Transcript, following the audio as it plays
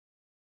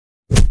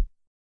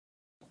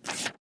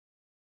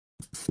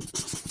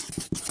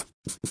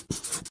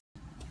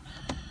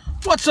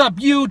What's up,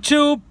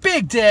 YouTube?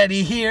 Big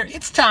Daddy here.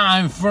 It's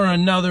time for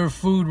another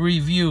food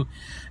review.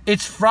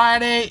 It's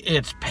Friday,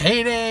 it's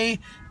payday,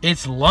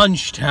 it's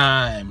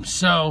lunchtime.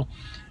 So,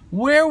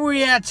 where are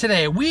we at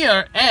today? We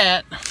are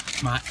at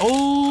my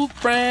old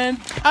friend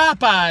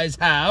Popeyes'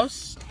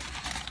 house.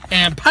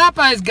 And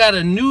Popeyes got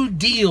a new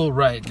deal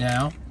right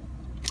now.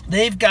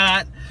 They've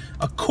got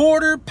a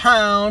 1/4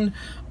 pound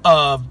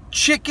of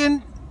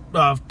chicken,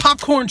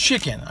 popcorn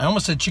chicken. I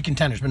almost said chicken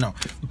tenders, but no.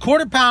 A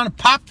 1/4 pound of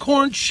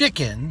popcorn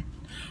chicken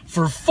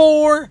for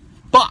 $4.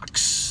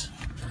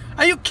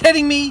 Are you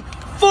kidding me?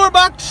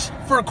 $4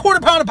 for a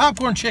 1/4 pound of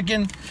popcorn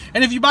chicken.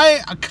 And if you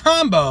buy a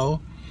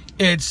combo,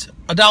 it's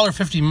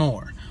 $1.50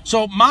 more.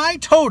 So my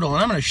total,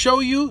 and I'm going to show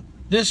you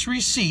this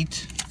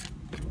receipt,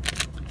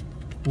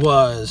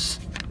 was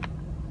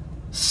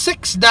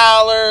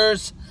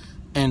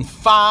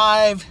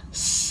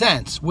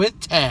 $6.05 with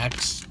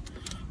tax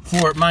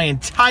for my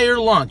entire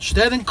lunch.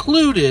 That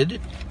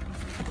included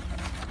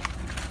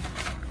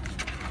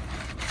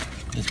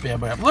this bad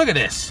boy. Look at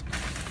this.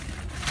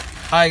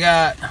 I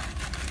got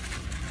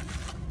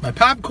my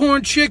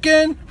popcorn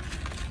chicken,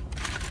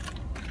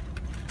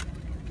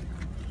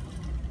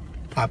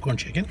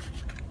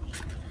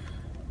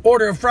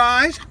 order of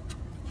fries,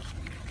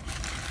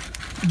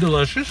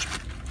 delicious.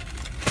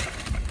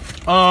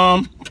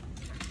 I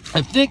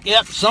think,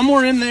 yep,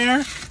 somewhere in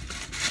there,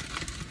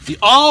 the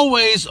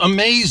always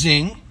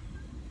amazing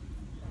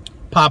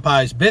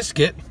Popeyes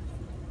biscuit.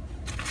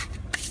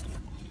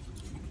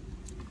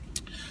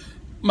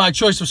 My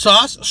choice of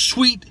sauce,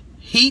 sweet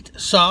heat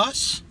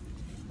sauce.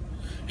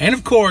 And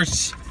of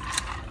course,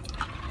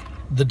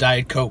 the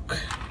Diet Coke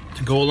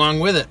to go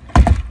along with it.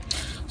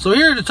 So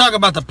here to talk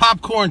about the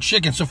popcorn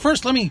chicken. So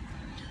first, let me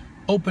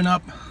open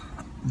up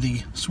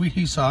the sweet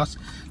heat sauce.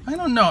 I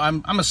don't know.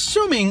 I'm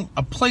assuming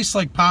a place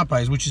like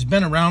Popeyes, which has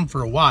been around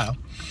for a while,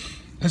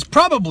 has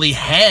probably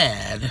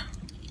had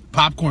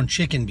popcorn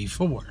chicken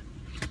before.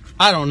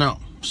 I don't know.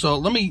 So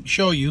let me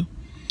show you.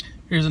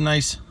 Here's a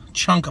nice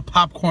chunk of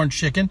popcorn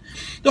chicken.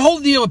 The whole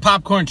deal with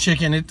popcorn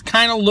chicken, it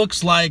kind of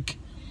looks like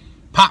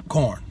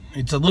popcorn.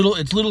 It's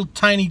little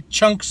tiny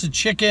chunks of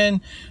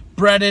chicken,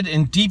 breaded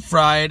and deep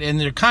fried, and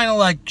they're kind of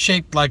like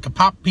shaped like a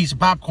piece of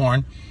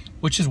popcorn,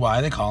 which is why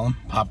they call them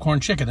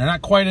popcorn chicken. They're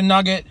not quite a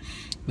nugget.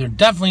 They're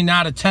definitely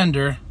not a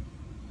tender,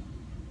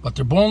 but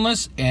they're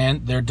boneless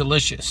and they're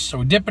delicious. So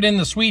we dip it in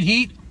the sweet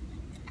heat.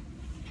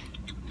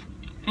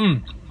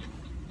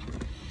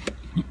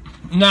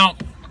 Now,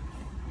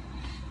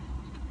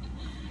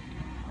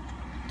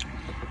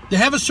 they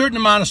have a certain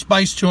amount of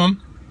spice to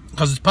them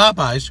because it's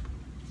Popeyes.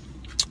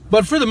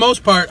 But for the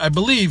most part, I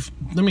believe,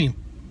 let me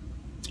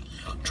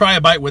try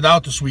a bite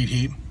without the sweet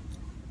heat.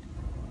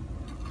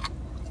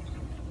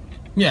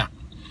 Yeah.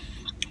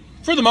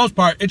 For the most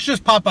part, it's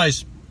just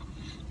Popeyes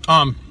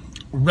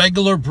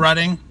regular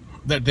breading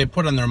that they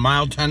put on their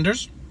mild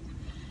tenders.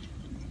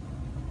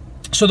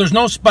 So there's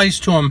no spice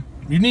to them.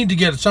 You need to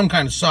get some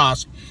kind of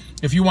sauce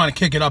if you want to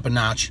kick it up a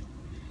notch.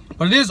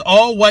 But it is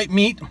all white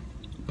meat,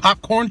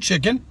 popcorn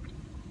chicken.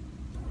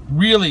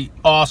 Really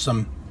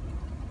awesome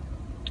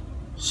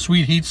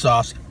sweet heat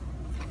sauce.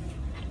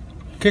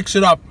 Kicks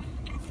it up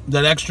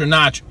that extra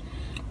notch.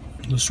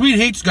 The sweet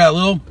heat's got a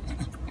little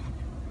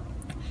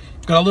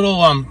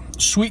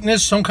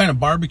sweetness, some kind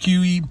of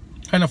barbecue-y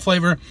kind of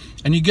flavor,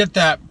 and you get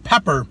that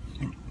pepper,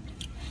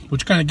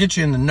 which kind of gets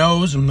you in the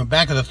nose and the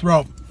back of the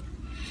throat.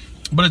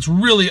 But it's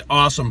really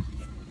awesome.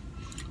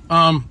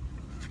 And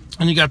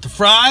you got the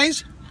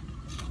fries,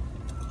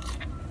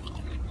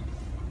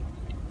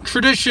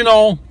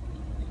 traditional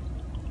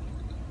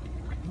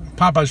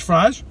Popeyes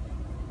fries,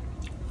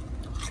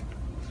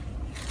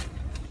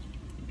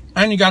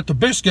 and you got the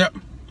biscuit.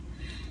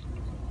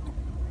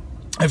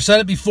 I've said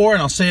it before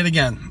and I'll say it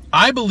again.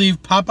 I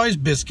believe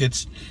Popeyes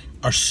biscuits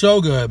are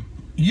so good,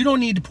 you don't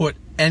need to put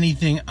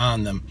anything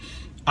on them.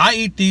 I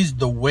eat these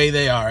the way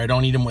they are. I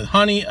don't eat them with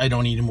honey. I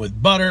don't eat them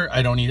with butter.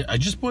 I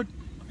just eat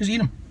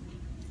them.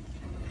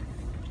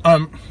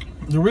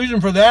 The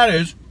reason for that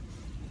is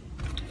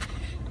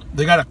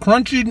they got a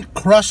crunchy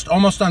crust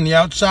almost on the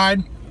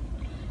outside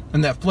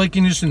and that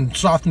flakiness and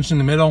softness in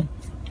the middle.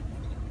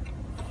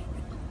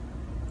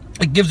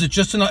 It gives it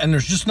just enough, and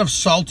there's just enough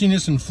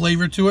saltiness and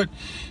flavor to it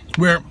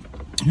where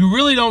you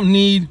really don't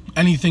need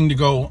anything to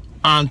go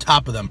on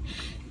top of them.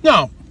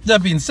 Now,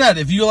 that being said,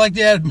 if you like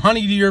to add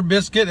honey to your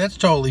biscuit, that's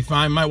totally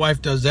fine. My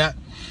wife does that.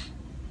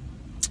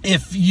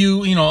 If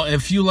you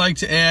like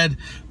to add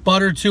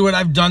butter to it,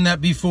 I've done that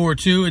before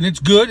too, and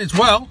it's good as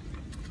well.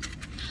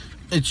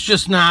 It's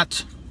just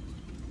not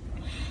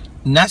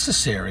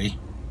necessary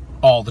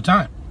all the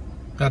time.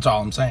 That's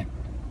all I'm saying.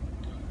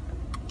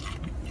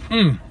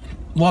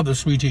 Love the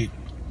sweet heat.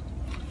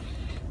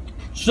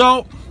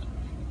 So,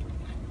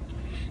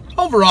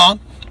 overall,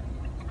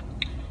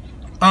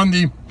 on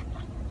the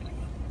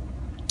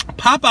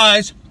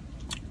Popeyes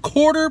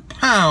 1/4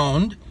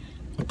 pound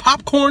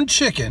popcorn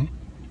chicken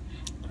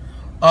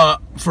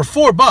for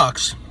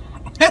 $4,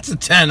 that's a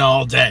 10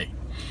 all day.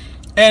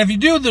 And if you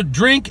do the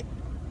drink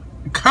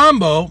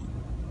combo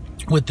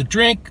with the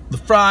drink, the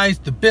fries,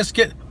 the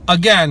biscuit,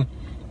 again,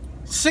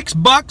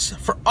 $6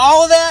 for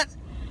all of that.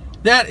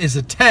 That is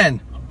a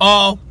 10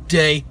 all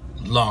day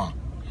long.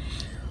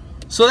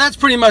 So that's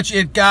pretty much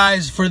it,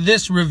 guys, for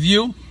this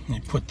review. Let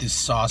me put this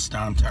sauce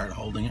down. I'm tired of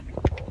holding it.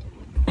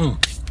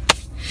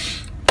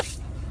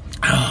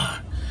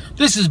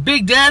 This is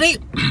Big Daddy.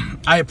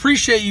 I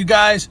appreciate you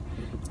guys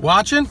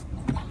watching.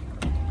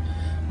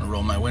 I'm gonna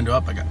roll my window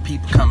up. I got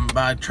people coming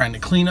by trying to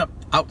clean up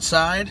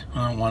outside.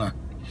 I don't want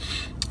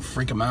to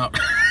freak them out.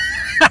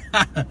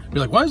 Be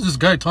like, why is this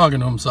guy talking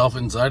to himself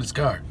inside his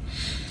car?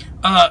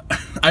 I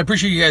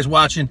appreciate you guys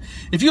watching.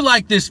 If you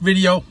like this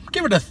video,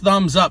 give it a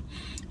thumbs up.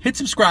 Hit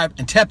subscribe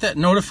and tap that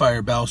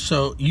notifier bell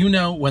so you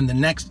know when the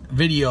next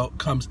video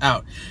comes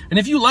out. And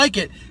if you like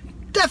it,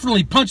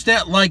 definitely punch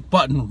that like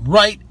button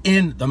right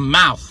in the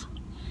mouth.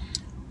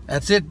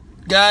 That's it,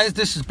 guys.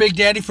 This is Big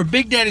Daddy for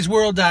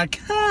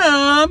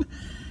BigDaddysWorld.com.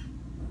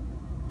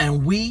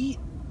 And we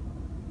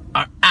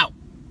are out.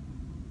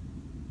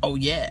 Oh,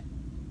 yeah.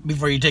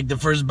 Before you take the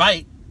first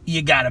bite,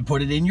 you gotta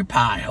put it in your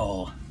pie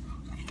hole.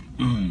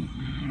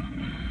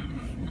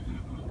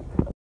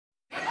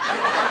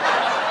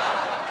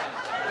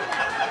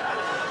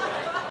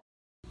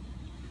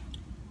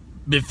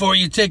 Before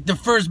you take the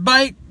first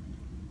bite,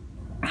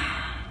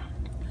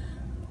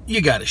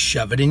 you gotta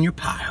shove it in your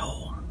pie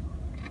hole.